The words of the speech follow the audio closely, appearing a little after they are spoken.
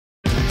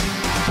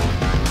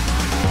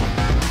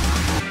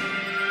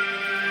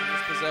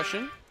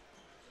possession.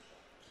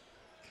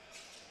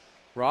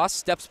 Ross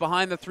steps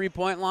behind the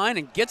three-point line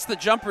and gets the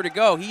jumper to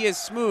go. He is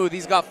smooth.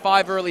 He's got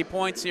 5 early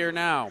points here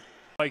now.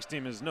 Mike's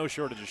team is no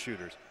shortage of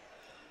shooters.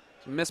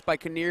 Missed by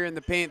Kinnear in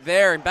the paint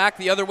there, and back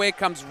the other way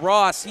comes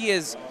Ross. He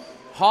is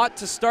hot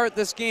to start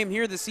this game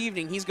here this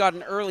evening. He's got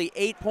an early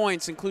 8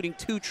 points, including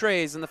 2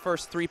 trays in the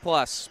first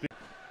 3+.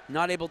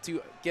 Not able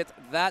to get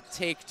that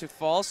take to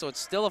fall, so it's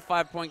still a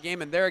 5-point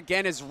game. And there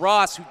again is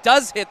Ross, who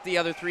does hit the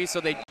other 3, so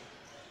they...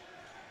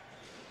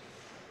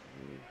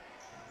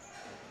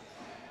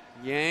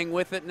 Yang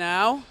with it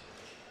now.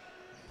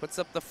 Puts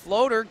up the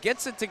floater,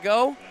 gets it to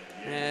go,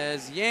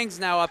 as Yang's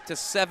now up to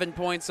 7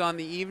 points on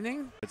the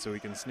evening. So he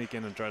can sneak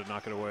in and try to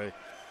knock it away.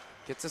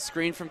 Gets a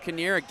screen from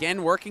Kinnear,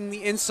 again working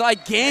the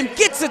inside game,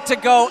 gets it to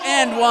go,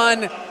 and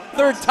one.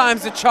 Third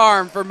time's a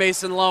charm for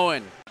Mason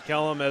Lowen.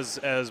 Kellum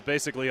as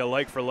basically a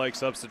like-for-like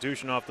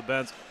substitution off the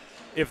bench.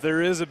 If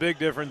there is a big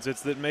difference,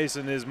 it's that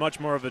Mason is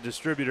much more of a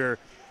distributor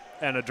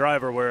and a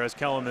driver, whereas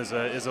Kellum is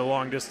a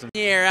long distance.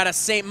 Here out of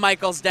St.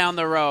 Michael's down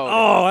the road.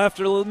 Oh,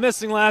 after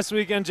missing last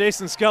weekend,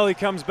 Jason Scully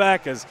comes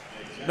back as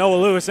Noah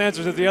Lewis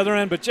answers at the other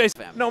end, but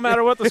Jason, no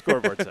matter what the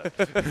scoreboard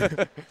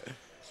said.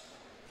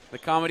 The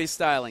comedy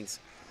stylings.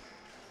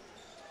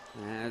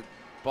 And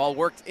ball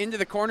worked into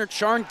the corner.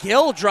 Charn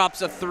Gill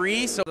drops a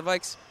 3, so the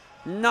Vikes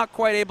not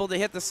quite able to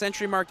hit the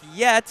century mark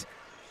yet.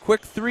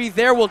 Quick 3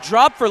 there will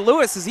drop for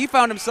Lewis as he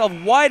found himself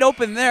wide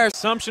open there.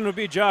 Assumption would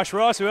be Josh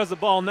Ross, who has the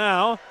ball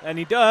now, and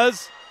he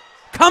does.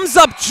 Comes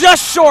up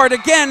just short.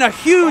 Again, a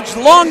huge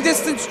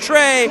long-distance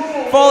tray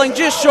falling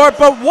just short,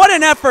 but what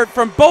an effort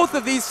from both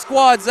of these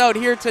squads out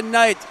here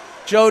tonight,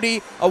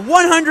 Jody. A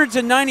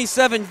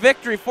 100-97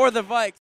 victory for the Vikes.